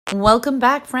Welcome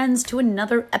back, friends, to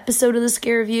another episode of The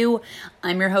Scare Review.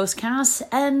 I'm your host, Cass,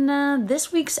 and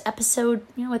this week's episode,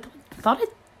 I thought I'd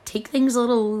take things a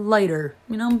little lighter,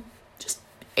 just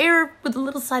air with a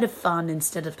little side of fun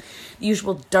instead of the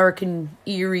usual dark and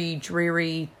eerie,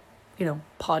 dreary,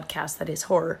 podcast that is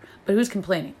horror. But who's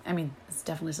complaining? I mean, it's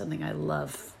definitely something I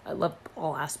love. I love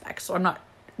all aspects, so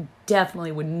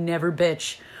definitely would never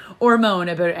bitch or moan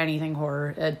about anything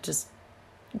horror.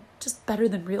 Just better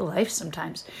than real life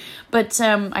sometimes. But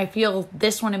I feel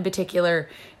this one in particular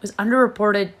was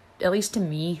underreported, at least to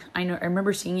me. I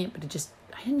remember seeing it, but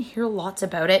I didn't hear lots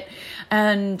about it,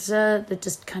 and it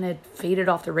just kind of faded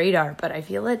off the radar. But I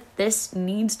feel that this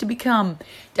needs to become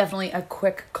definitely a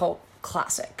quick cult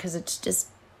classic, because it's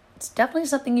definitely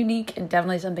something unique and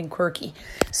definitely something quirky.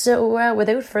 So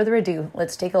without further ado,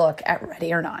 let's take a look at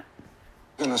Ready or Not.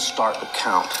 I'm gonna start the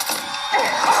count.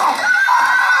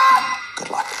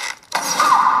 Good luck.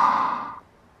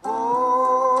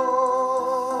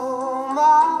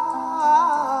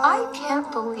 I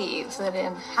can't believe that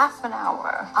in half an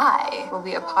hour, I will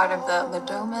be a part of the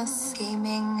Ladomus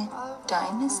Gaming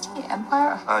Dynasty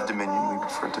Empire. Dominion. We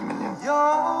prefer Dominion.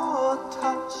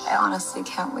 I honestly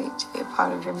can't wait to be a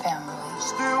part of your family.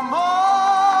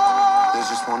 There's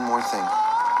just one more thing.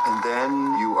 And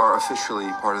then you are officially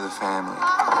part of the family.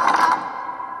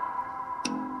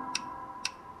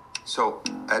 So,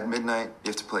 at midnight,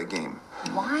 you have to play a game.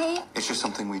 Why It's just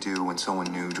something we do when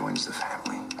someone new joins the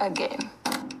family. a game?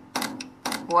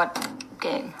 What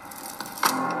game?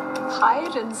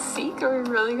 Hide and seek? Are we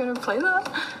really gonna play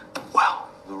that? Well,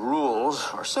 the rules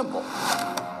are simple.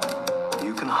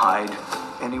 You can hide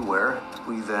anywhere.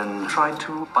 We then try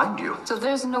to find you So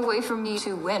there's no way for me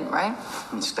to win, right?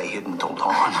 and stay hidden till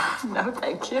dawn. No,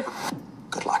 thank you.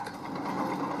 Good luck.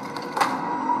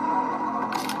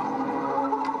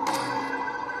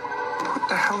 What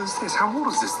the hell is this? How old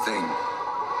is this thing?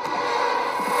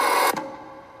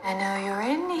 I know you're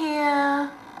in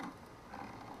here.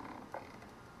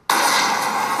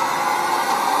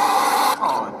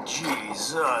 Oh,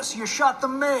 Jesus. You shot the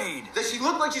maid. Does she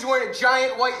look like she's wearing a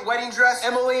giant white wedding dress,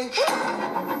 Emily?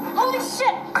 Holy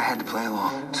shit! I had to play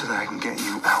along so that I can get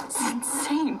you out. It's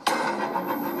insane.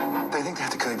 They think they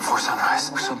have to kill you before sunrise,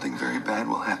 or something very bad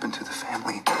will happen to the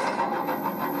family.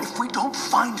 If we don't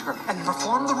find her and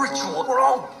perform the ritual, we're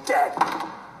all dead.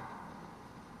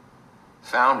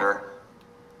 Found her.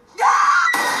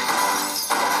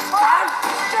 God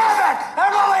damn it!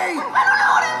 Emily! I don't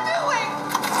know what I'm doing!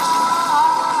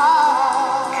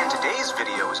 And today's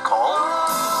video is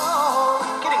called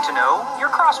Getting to Know Your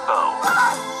Crossbow.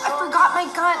 I forgot my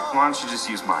gun. Why don't you just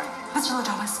use mine? Mr.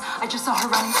 Ladomus, I just saw her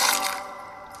running.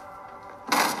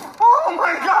 Oh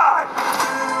my God!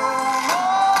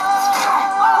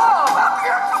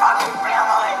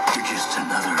 You're just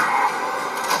another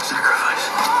sacrifice.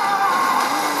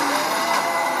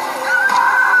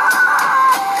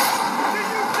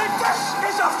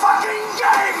 This is a fucking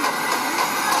game!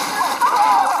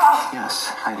 Yes,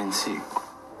 hide and seek.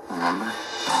 Remember?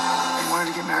 I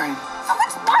wanted to get married.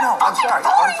 No, I'm sorry.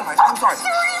 I'm sorry.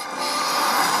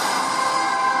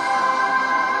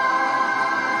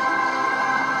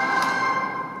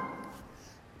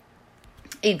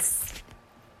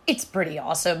 It's pretty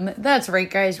awesome. That's right,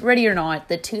 guys. Ready or Not,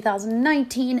 the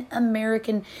 2019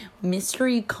 American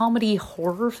mystery comedy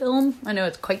horror film. I know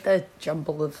it's quite the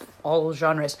jumble of all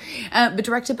genres. But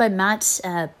directed by Matt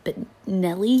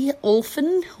Benelli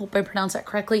Olfen, hope I pronounced that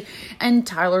correctly, and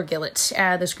Tyler Gillett.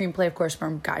 The screenplay, of course,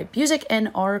 from Guy Busick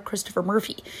and R. Christopher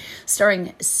Murphy.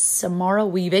 Starring Samara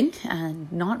Weaving,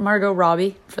 and not Margot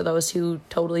Robbie, for those who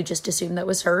totally just assumed that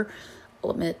was her.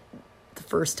 I'll admit, the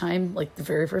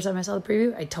very first time I saw the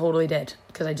preview, I totally did,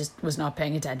 because I just was not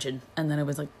paying attention. And then I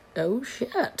was like, oh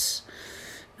shit,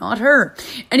 not her.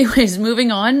 Anyways,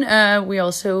 moving on, we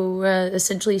also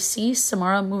essentially see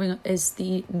Samara moving as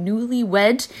the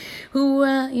newlywed who,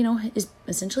 is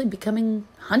essentially becoming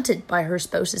hunted by her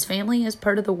spouse's family as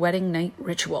part of the wedding night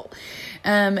ritual.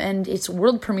 And its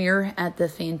world premiere at the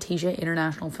Fantasia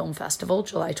International Film Festival,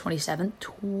 July 27th,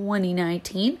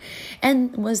 2019,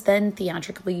 and was then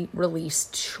theatrically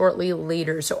released shortly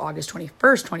later, so August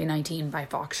 21st, 2019, by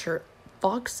Fox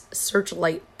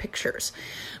Searchlight Pictures,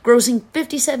 grossing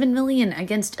 $57 million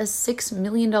against a $6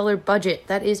 million budget.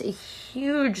 That is a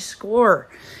huge score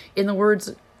in the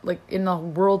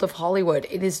world of Hollywood.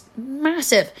 It is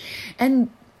massive. And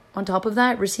on top of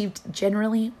that, received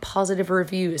generally positive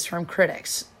reviews from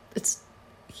critics. It's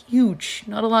huge.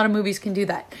 Not a lot of movies can do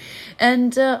that.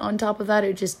 And on top of that,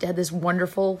 it just had this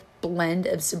wonderful blend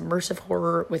of submersive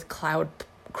horror with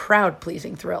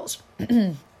crowd-pleasing thrills.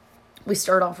 We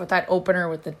start off with that opener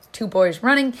with the two boys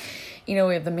running. We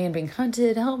have the man being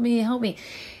hunted. Help me, help me.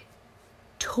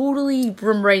 Totally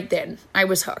from right then, I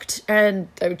was hooked. And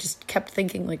I just kept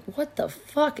thinking, like, what the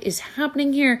fuck is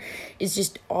happening here? It's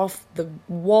just off the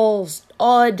walls,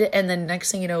 odd. And then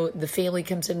next thing you know, the family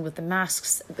comes in with the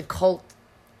masks, the cult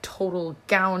total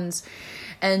gowns.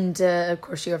 And, of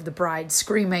course, you have the bride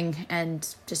screaming. And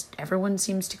just everyone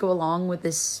seems to go along with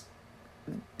this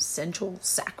sensual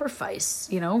sacrifice,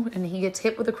 and he gets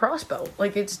hit with a crossbow.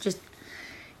 Like, it's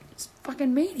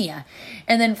fucking mania.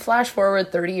 And then flash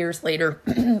forward 30 years later,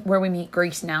 where we meet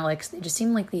Grace and Alex. They just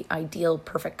seem like the ideal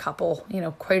perfect couple,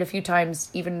 quite a few times,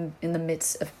 even in the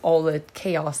midst of all the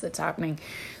chaos that's happening.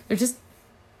 They're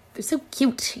so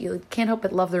cute. You can't help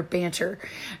but love their banter.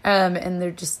 And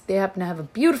they happen to have a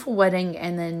beautiful wedding,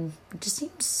 and then it just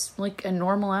seems like a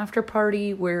normal after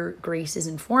party where Grace is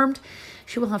informed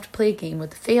she will have to play a game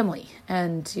with the family.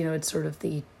 And, it's sort of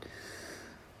the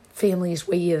family's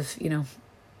way of,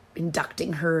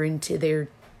 inducting her into their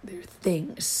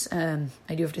things.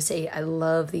 I do have to say, I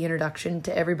love the introduction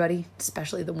to everybody,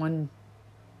 especially the one,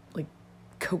 like,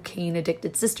 cocaine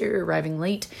addicted sister arriving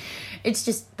late. It's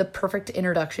just the perfect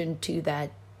introduction to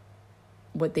that,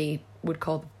 what they would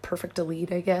call the perfect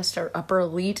elite, I guess, or upper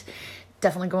elite.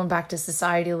 Definitely going back to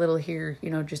society a little here,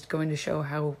 just going to show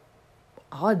how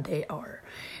odd they are.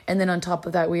 And then on top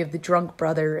of that, we have the drunk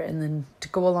brother, and then to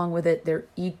go along with it, they're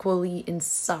equally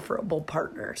insufferable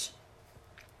partners.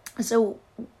 So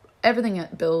everything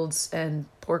builds, and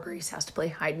poor Grace has to play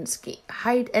hide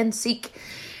and seek.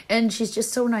 And she's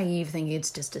just so naive, thinking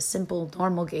it's just a simple,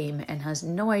 normal game, and has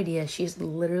no idea she's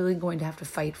literally going to have to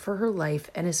fight for her life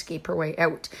and escape her way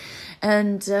out.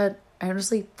 And I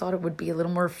honestly thought it would be a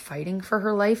little more fighting for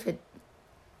her life. It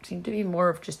seemed to be more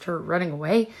of just her running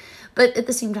away, but at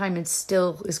the same time, it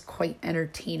still is quite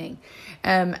entertaining.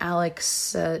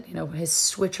 Alex, his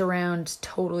switch around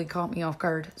totally caught me off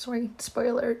guard. Sorry,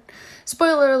 spoiler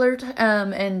alert.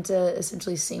 And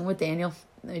essentially same with Daniel.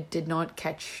 I did not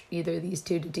catch either of these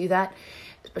two to do that,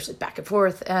 especially back and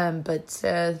forth. But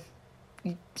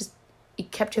it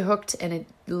kept you hooked, and it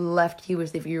left you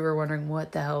as the viewer wondering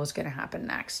what the hell was going to happen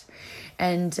next,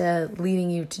 and leading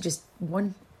you to just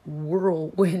one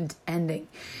whirlwind ending,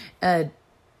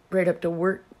 right up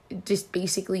to just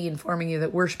basically informing you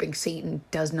that worshiping Satan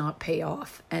does not pay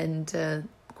off. And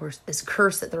of course, this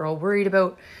curse that they're all worried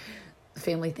about, the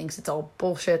family thinks it's all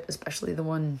bullshit, especially the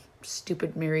one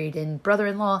stupid married in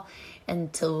brother-in-law,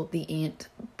 until the aunt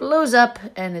blows up,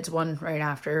 and it's one right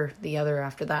after the other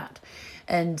after that.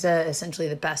 And essentially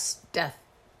the best death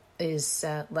is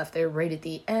left there right at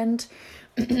the end,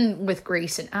 with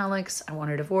Grace and Alex. I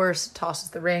want a divorce,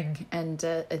 tosses the ring, and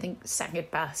I think second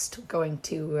best going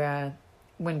to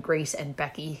when Grace and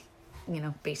Becky,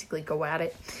 basically go at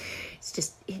it. It's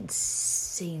just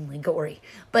insanely gory.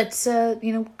 But,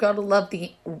 gotta love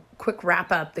the quick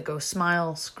wrap up that goes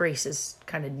smiles, Grace's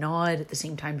kind of nod. At the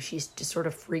same time, she's just sort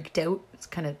of freaked out. It's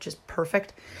kind of just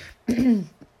perfect.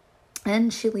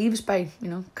 And she leaves by,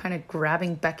 kind of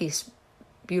grabbing Becky's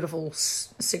beautiful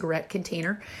cigarette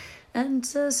container, and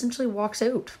essentially walks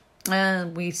out.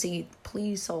 We see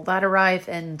police, all that arrive,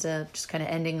 and just kind of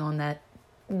ending on that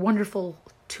wonderful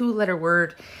 2-letter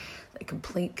word, the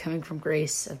complaint coming from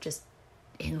Grace of just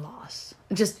in-laws.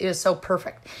 Just, it was so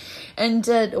perfect. And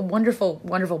a wonderful,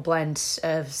 wonderful blend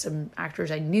of some actors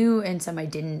I knew and some I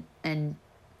didn't. And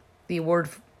the award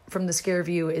from the Scare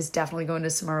View is definitely going to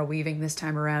Samara Weaving this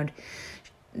time around.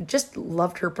 Just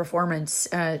loved her performance.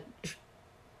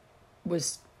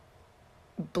 Was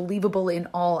believable in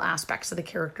all aspects of the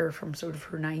character, from sort of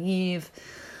her naive,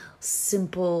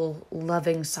 simple,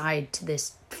 loving side to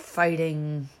this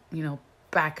fighting,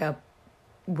 backup,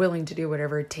 willing to do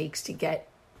whatever it takes to get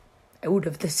out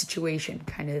of the situation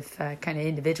kind of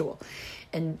individual.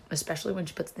 And especially when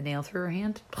she puts the nail through her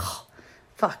hand,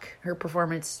 her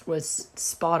performance was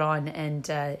spot on. And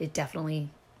it definitely,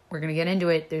 we're going to get into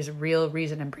it. There's a real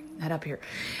reason I'm bringing that up here.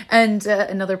 And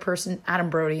another person, Adam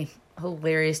Brody,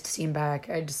 hilarious to see him back.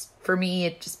 For me,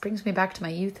 it just brings me back to my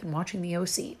youth and watching the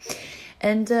OC.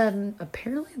 And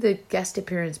apparently the guest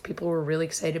appearance people were really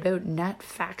excited about, Nat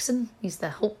Faxon. He's the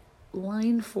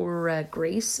helpline for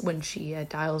Grace when she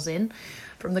dials in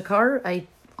from the car. I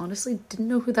honestly didn't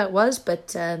know who that was,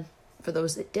 but for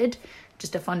those that did,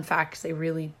 just a fun fact, 'cause they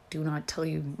really do not tell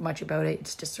you much about it.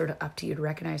 It's just sort of up to you to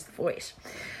recognize the voice.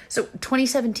 So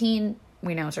 2017,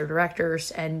 we announced our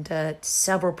directors and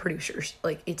several producers.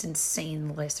 Like, it's insane,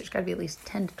 the list. There's got to be at least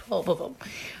 10 to 12 of them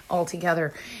all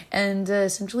together. And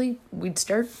essentially, we'd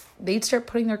start they'd start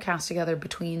putting their cast together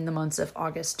between the months of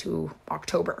August to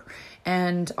October.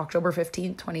 And October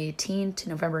 15th, 2018 to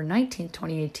November 19th,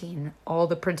 2018, all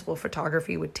the principal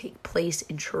photography would take place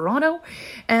in Toronto,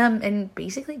 and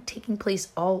basically taking place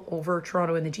all over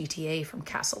Toronto in the GTA, from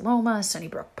Casa Loma,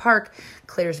 Sunnybrook Park,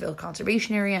 Claresville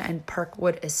Conservation Area, and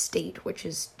Parkwood Estate, which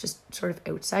is just sort of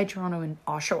outside Toronto in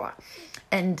Oshawa.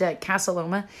 And Casa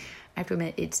Loma, I have to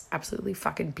admit, it's absolutely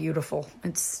fucking beautiful.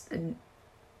 It's a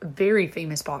very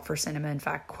famous spot for cinema. In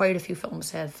fact, quite a few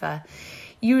films have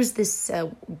used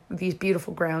these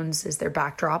beautiful grounds as their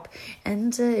backdrop.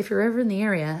 And if you're ever in the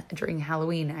area during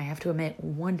Halloween, I have to admit,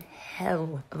 one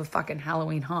hell of a fucking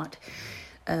Halloween haunt.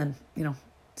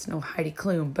 It's no Heidi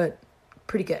Klum, but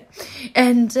pretty good.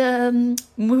 And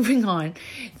moving on,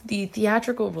 the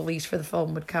theatrical release for the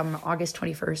film would come August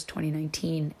 21st,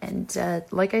 2019. And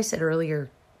like I said earlier,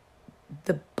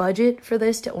 the budget for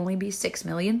this to only be $6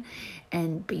 million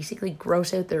and basically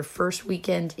gross out their first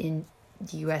weekend in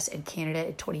the US and Canada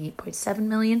at $28.7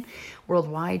 million,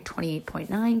 worldwide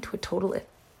 $28.9, to a total of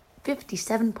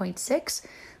 $57.6.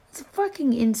 That's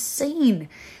fucking insane.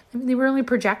 I mean, they were only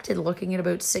projected looking at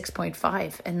about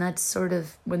 6.5, and that's sort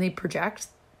of, when they project,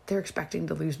 they're expecting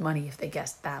to lose money if they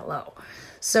guess that low.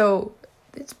 So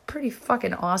it's pretty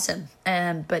fucking awesome.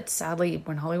 But sadly,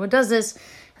 when Hollywood does this,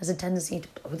 has a tendency to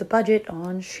blow the budget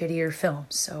on shittier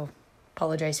films. So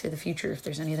apologize for the future if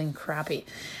there's anything crappy.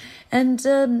 And,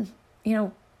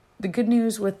 the good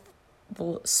news with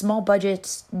the small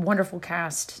budgets, wonderful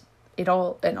cast,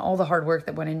 all the hard work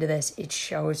that went into this, it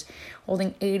shows,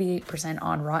 holding 88%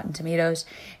 on Rotten Tomatoes.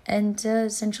 And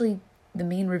essentially the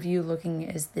main review looking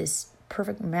as this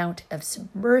perfect amount of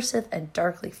subversive and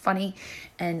darkly funny.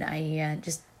 And I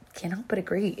just can't help but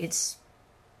agree. It's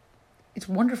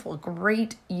wonderful.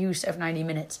 Great use of 90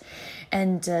 minutes.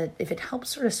 And if it helps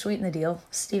sort of sweeten the deal,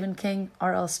 Stephen King,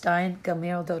 R.L. Stein,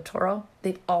 Guillermo del Toro,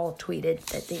 they've all tweeted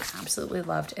that they absolutely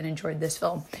loved and enjoyed this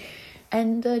film.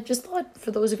 And just thought,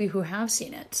 for those of you who have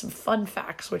seen it, some fun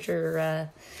facts, which are,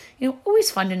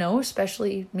 always fun to know,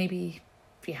 especially maybe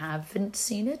if you haven't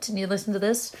seen it and you listen to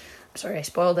this. I'm sorry I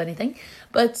spoiled anything.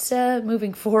 But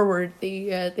moving forward,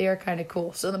 they are kind of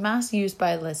cool. So the mask used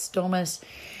by Les Domas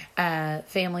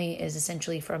family is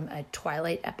essentially from a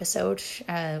Twilight episode,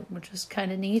 which is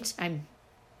kind of neat. I'm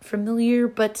familiar,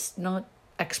 but not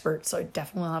expert, so I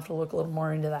definitely will have to look a little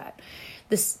more into that.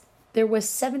 There was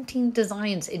 17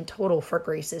 designs in total for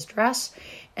Grace's dress,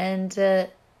 and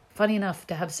funny enough,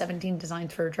 to have 17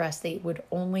 designs for a dress, they would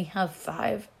only have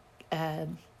 5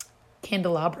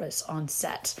 candelabras on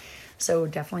set. So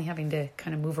definitely having to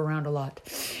kind of move around a lot.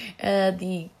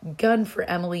 The gun for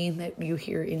Emily that you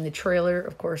hear in the trailer,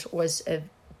 of course, was a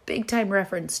big time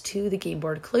reference to the game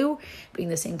board Clue, being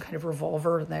the same kind of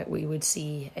revolver that we would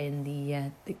see in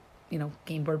the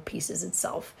game board pieces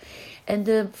itself.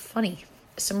 And funny,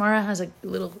 Samara has a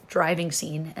little driving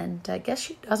scene, and I guess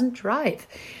she doesn't drive.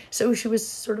 So she was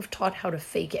sort of taught how to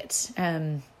fake it.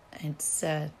 It's,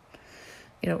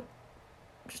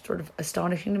 just sort of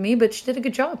astonishing to me, but she did a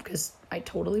good job because I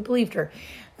totally believed her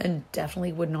and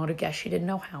definitely would not have guessed she didn't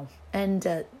know how.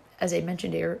 And as I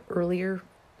mentioned earlier,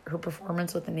 her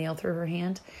performance with the nail through her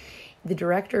hand, the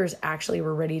directors actually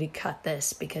were ready to cut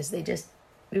this because it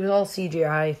was all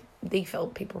CGI. They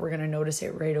felt people were going to notice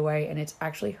it right away, and it's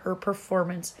actually her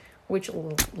performance which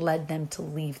led them to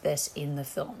leave this in the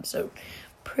film. So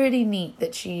pretty neat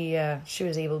that she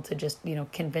was able to just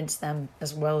convince them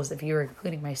as well as the viewer,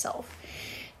 including myself.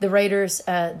 The writers,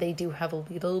 they do have a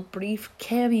little brief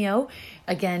cameo.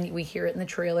 Again, we hear it in the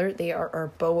trailer. They are our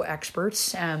bow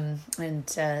experts, and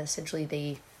essentially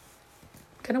they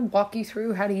kind of walk you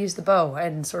through how to use the bow,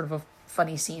 and sort of a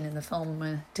funny scene in the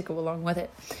film to go along with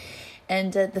it.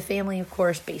 And the family, of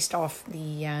course, based off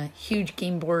the huge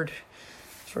game board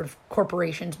sort of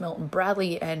corporations, Milton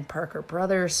Bradley and Parker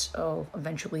Brothers,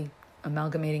 eventually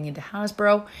amalgamating into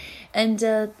Hasbro.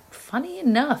 And funny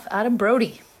enough, Adam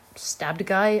Brody stabbed a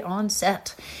guy on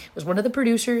set. It was one of the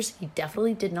producers. He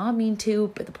definitely did not mean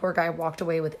to, but the poor guy walked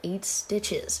away with 8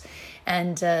 stitches.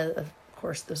 And of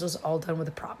course, this was all done with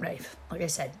a prop knife. Like I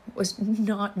said, it was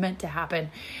not meant to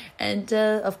happen. And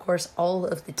of course, all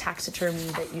of the taxidermy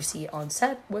that you see on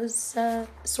set was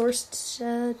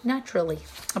sourced naturally,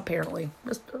 apparently.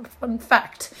 Just a fun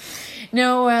fact.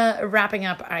 Now, wrapping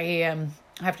up, I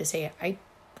have to say, I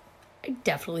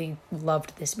definitely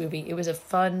loved this movie. It was a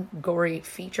fun, gory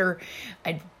feature.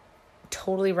 I'd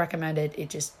totally recommend it. It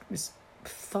just was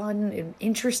fun, an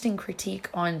interesting critique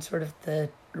on sort of the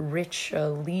rich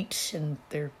elite and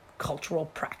their cultural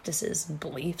practices and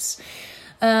beliefs.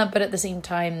 But at the same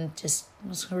time, just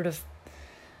sort of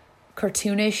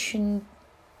cartoonish, and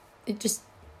it just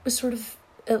was sort of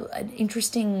an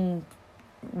interesting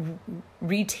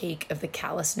retake of the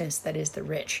callousness that is the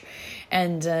rich,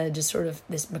 and just sort of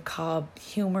this macabre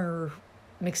humor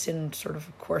mixed in sort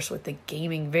of course with the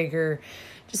gaming vigor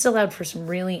just allowed for some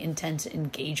really intense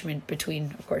engagement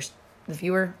between, of course, the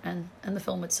viewer and the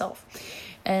film itself.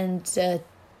 And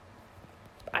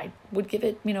I would give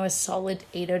it, a solid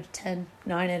 8 out of 10,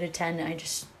 9 out of 10. I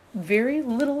just very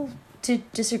little to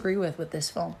disagree with this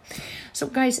film. So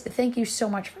guys, thank you so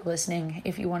much for listening.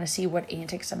 If you want to see what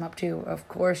antics I'm up to, of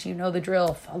course, you know the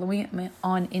drill. Follow me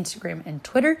on Instagram and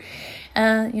Twitter.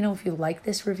 If you like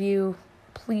this review,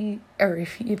 please, or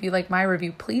if you like my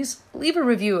review, please leave a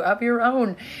review of your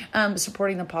own.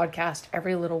 Supporting the podcast,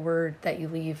 every little word that you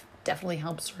leave definitely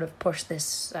helps sort of push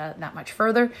this that much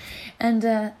further.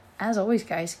 And as always,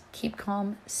 guys, keep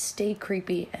calm, stay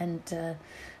creepy, and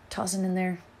tossing in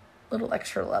there a little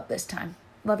extra love this time.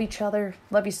 Love each other,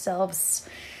 love yourselves,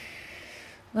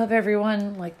 love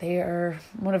everyone like they are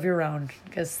one of your own,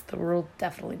 because the world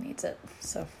definitely needs it.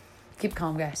 So keep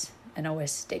calm, guys, and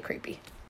always stay creepy.